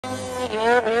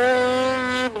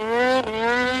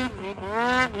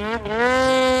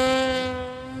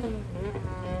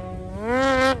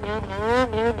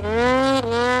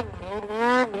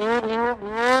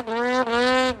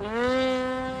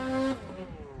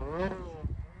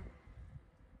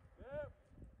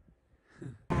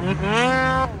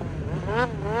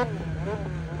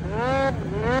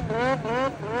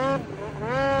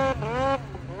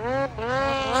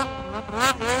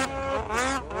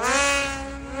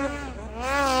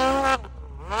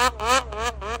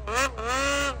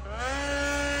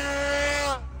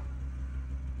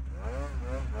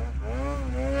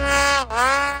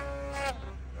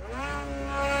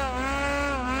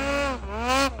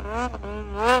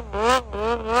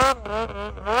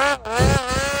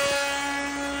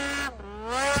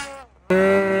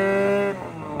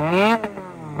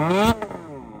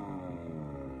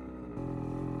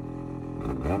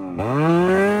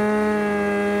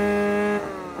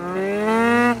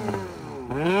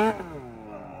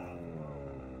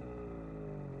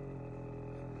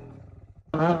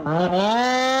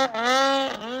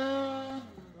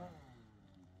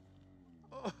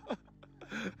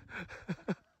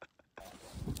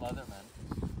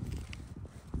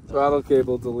Throttle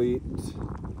cable delete.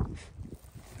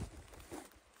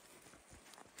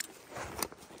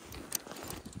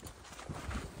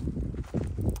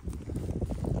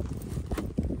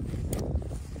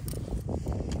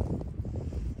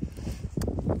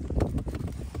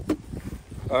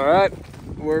 All right,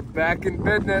 we're back in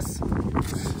business.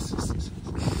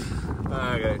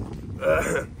 Okay.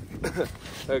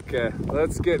 Okay,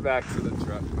 let's get back to the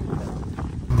truck.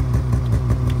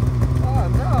 Oh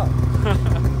no!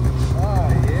 Oh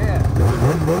yeah!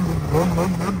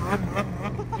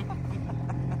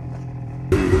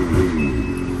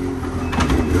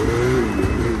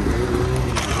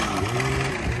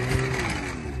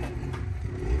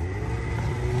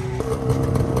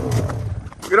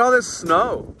 Look at all this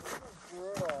snow.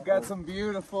 We got some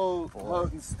beautiful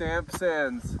Houghton stamp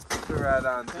sands to ride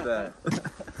on today.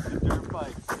 Dirt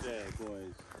bikes today,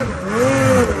 boys.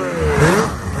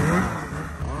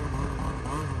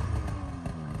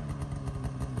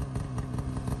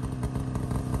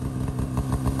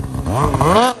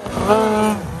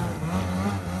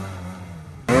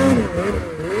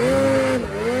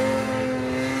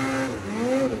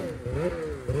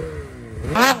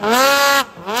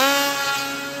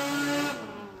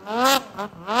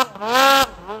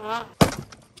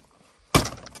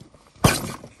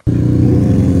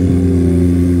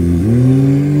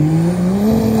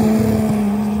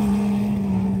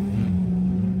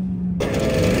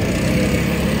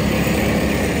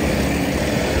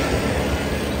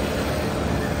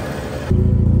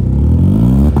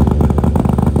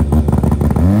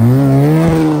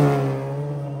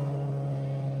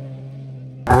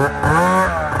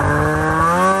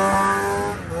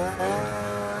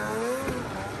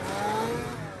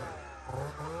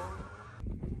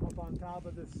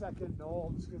 Second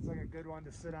knoll, just it's like a good one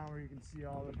to sit on where you can see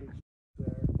all the big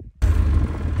there.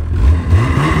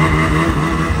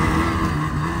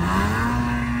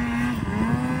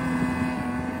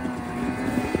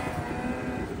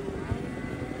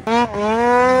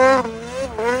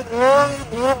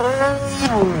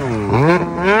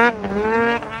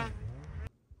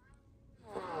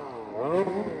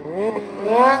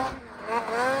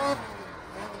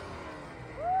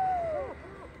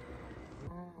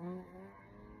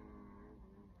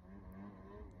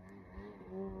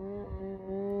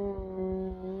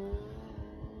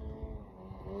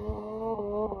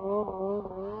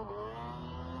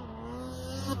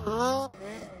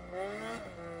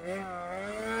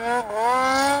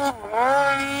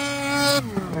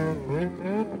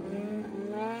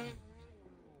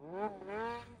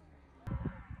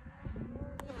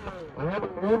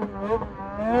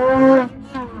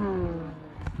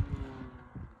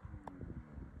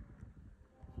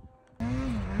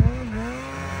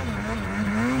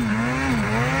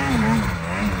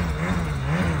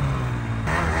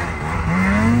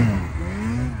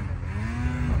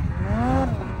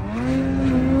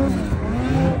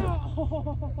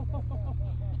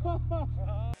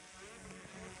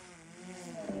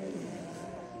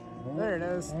 There it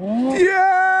is.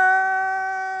 Yes!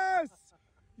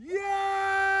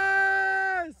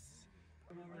 Yes!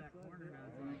 I'm over that corner and I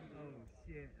was like, oh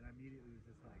shit, and I immediately was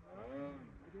just like, oh,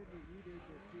 we did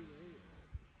get too late.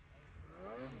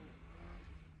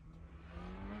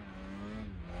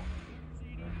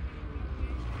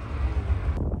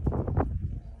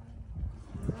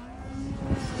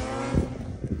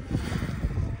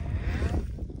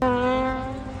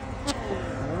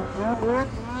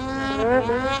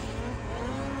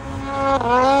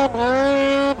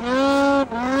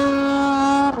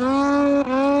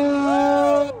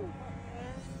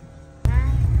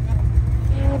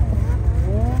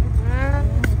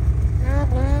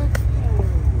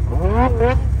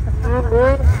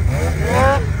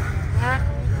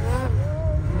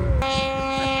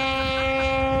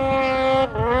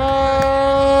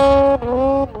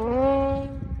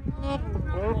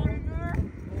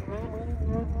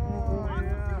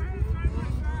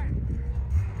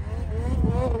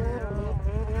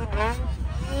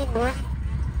 Is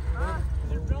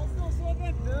your belt still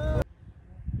slipping? No.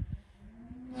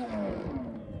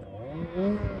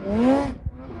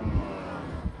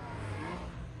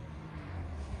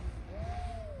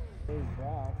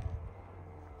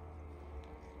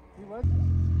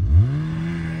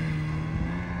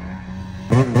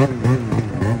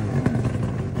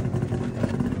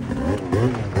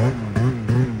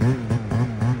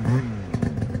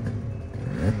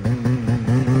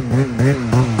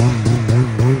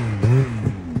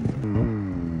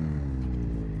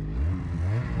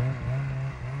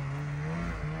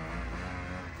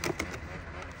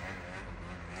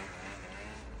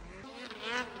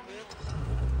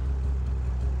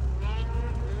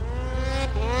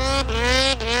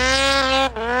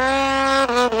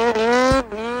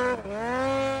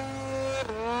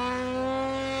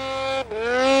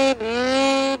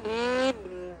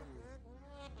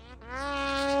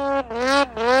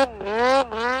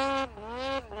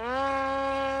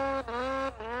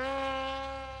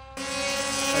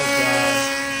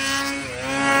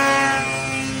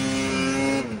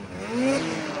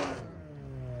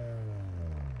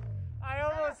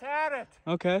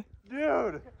 Okay.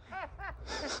 Dude!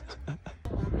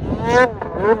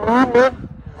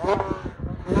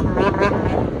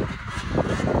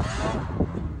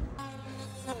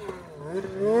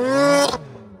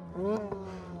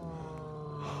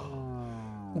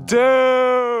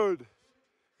 Dude!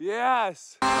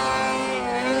 Yes!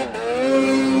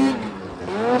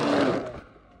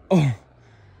 Oh.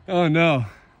 Oh no.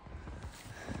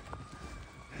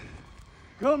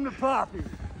 Come to Poppy!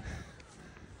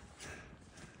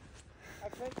 I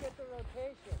couldn't get the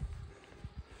rotation.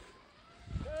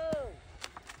 Dude!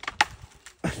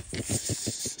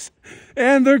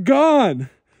 And they're gone!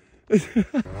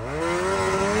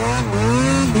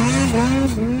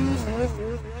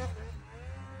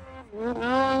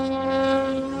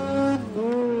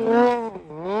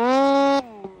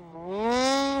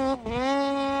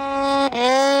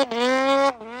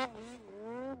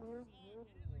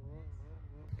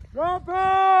 Jump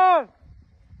in!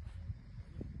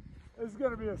 This is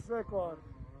gonna be a sick one.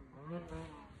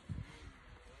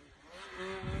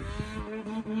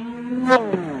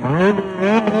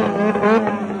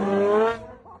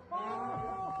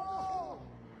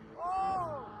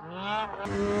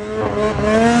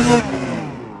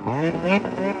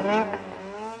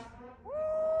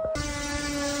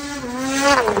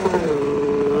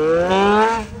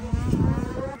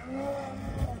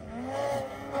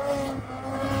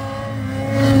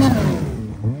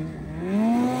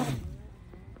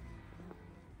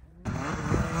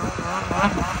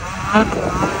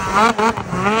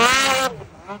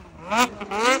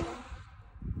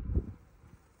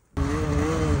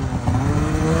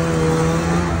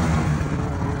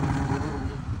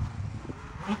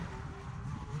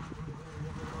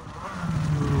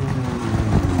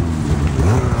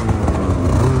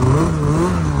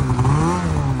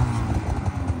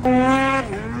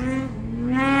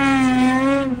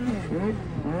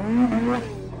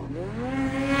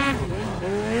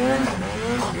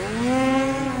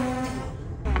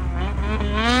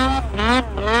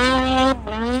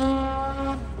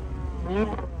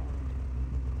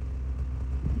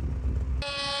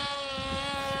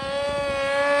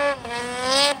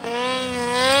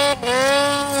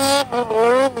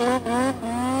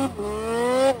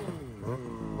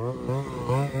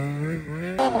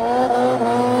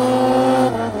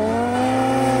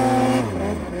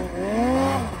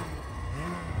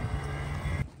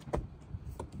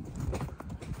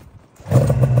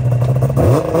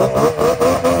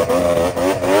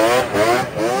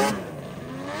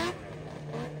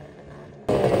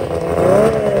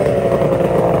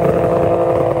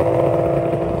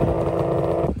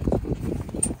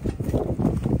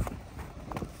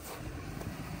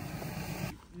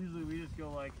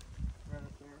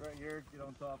 Right here, get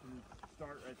on top and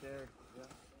start right there.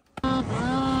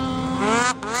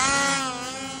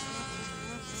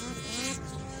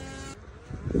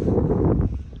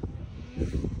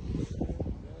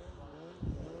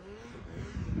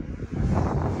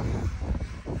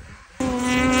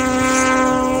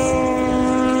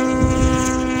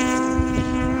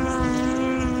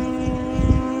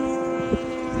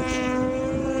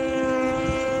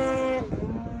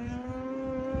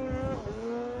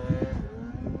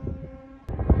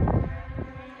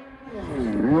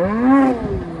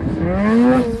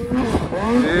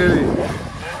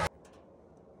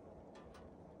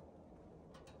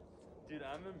 Dude,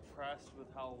 I'm impressed with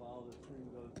how well this thing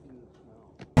goes through the snow.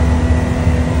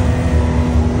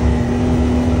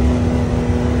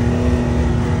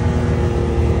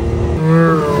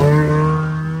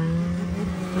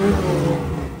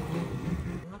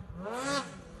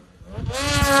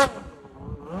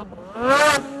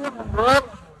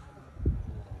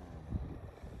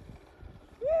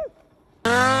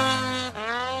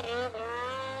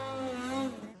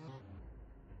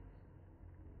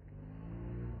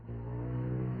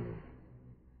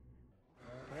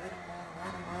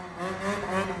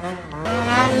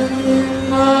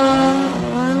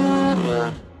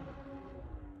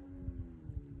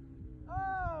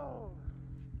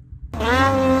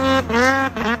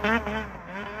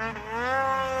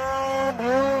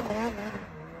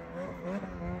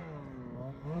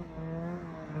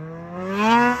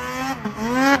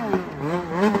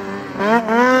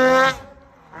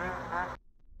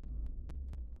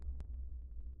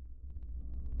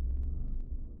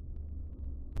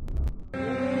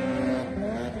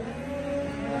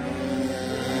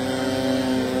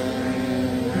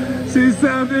 She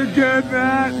sounded good,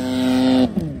 Matt.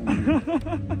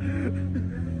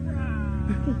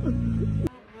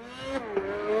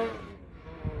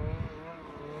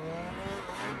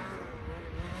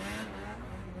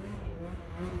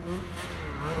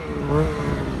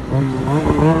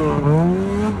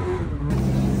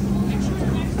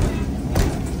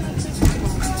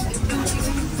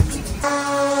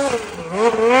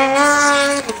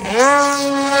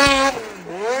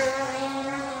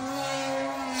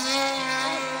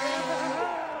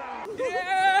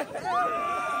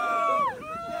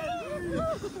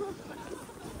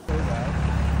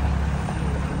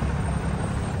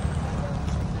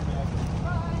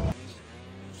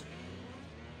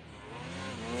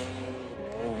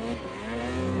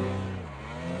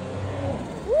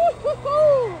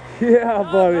 Yeah,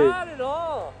 buddy. Not at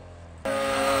all.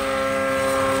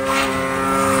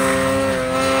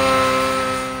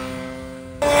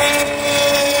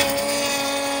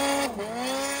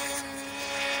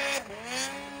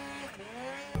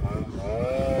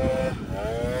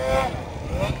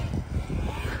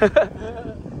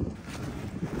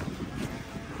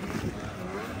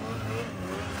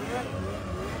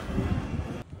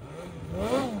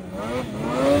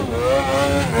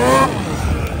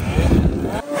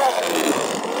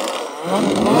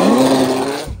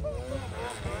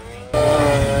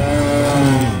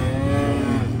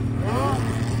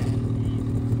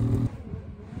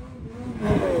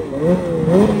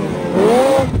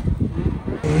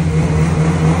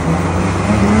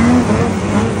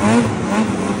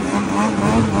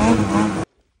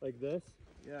 Like this?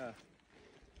 Yeah,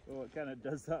 Oh, it kind of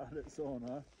does that on its own,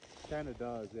 huh? kind of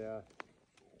does, yeah.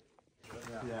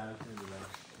 Yeah.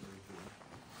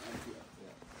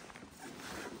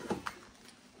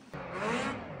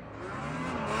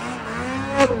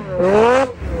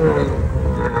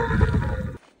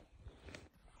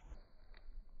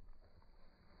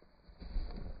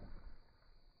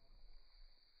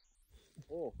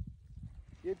 Oh,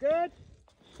 you good?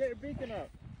 Get your beacon up.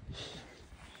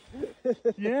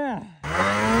 Yeah.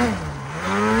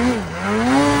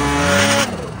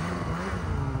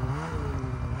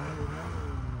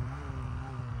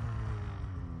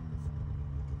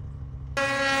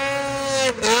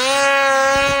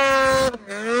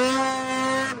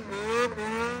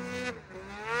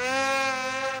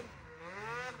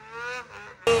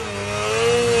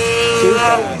 Too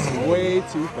fast, way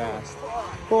too fast.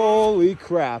 Holy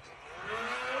crap.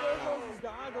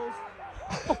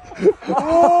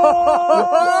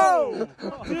 Oh!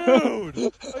 Dude! Are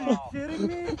you kidding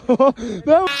me?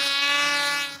 That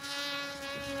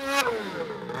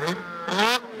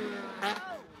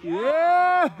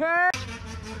yeah!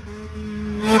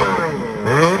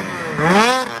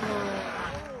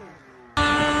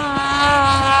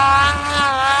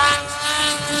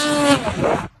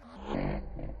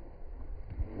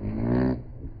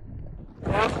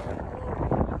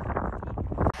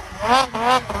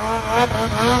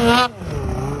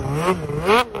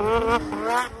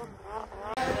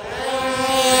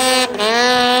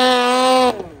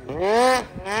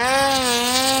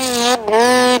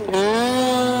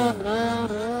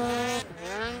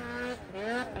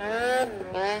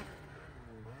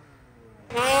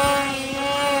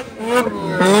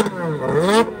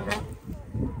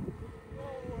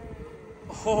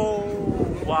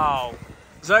 Oh, wow.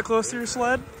 Is that close to your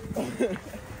sled?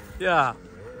 Yeah.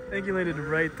 I think you landed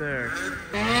right there.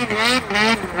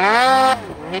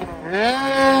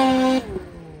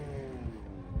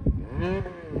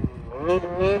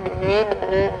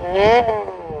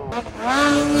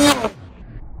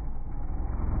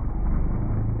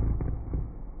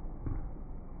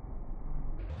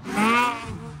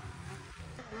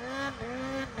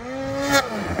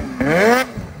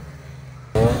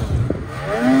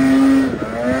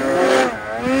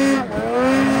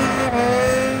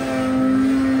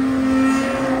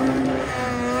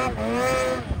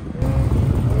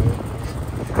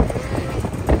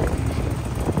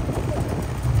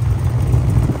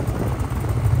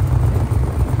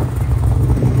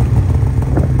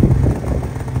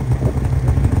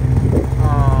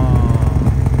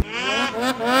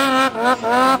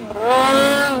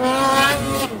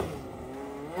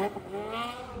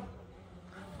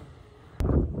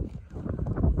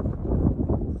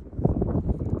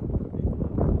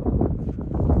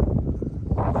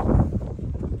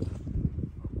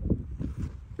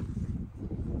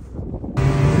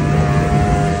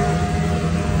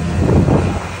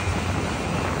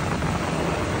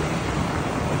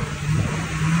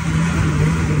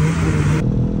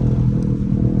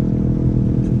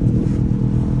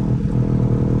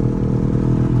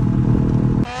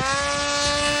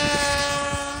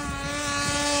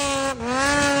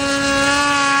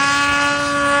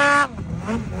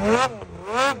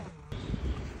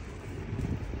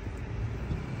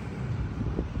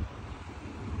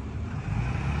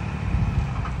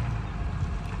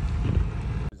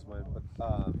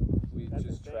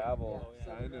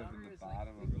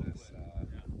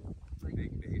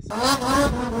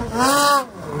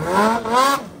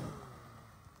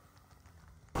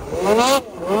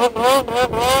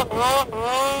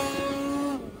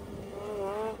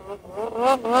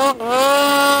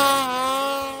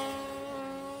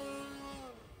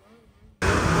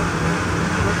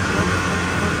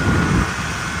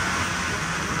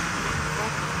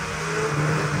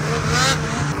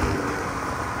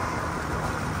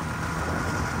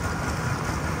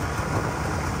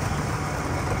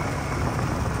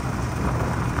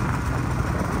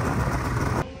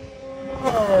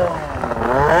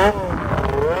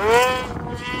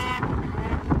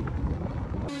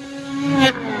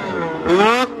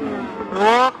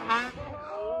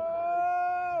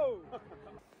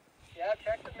 Yeah,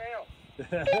 check the mail.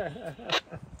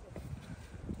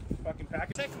 Fucking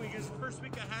package. Second week is the first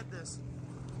week I had this.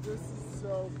 This is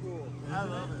so cool. I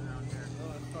love it down here.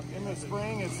 In the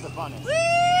spring, it's the funnest.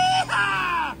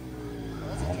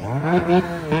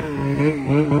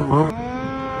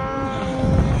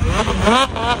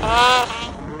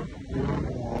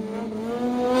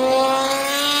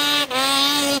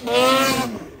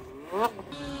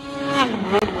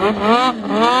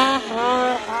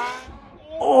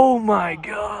 Oh my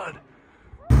god.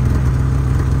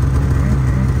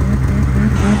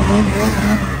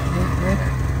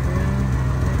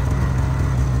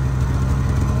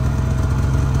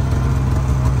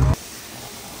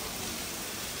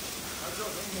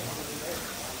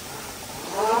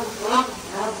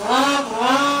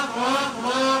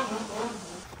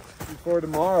 For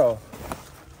tomorrow.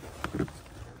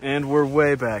 And we're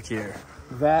way back here.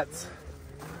 That's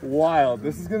wild.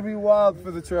 This is gonna be wild for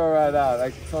the trail ride out,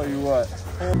 I can tell you what.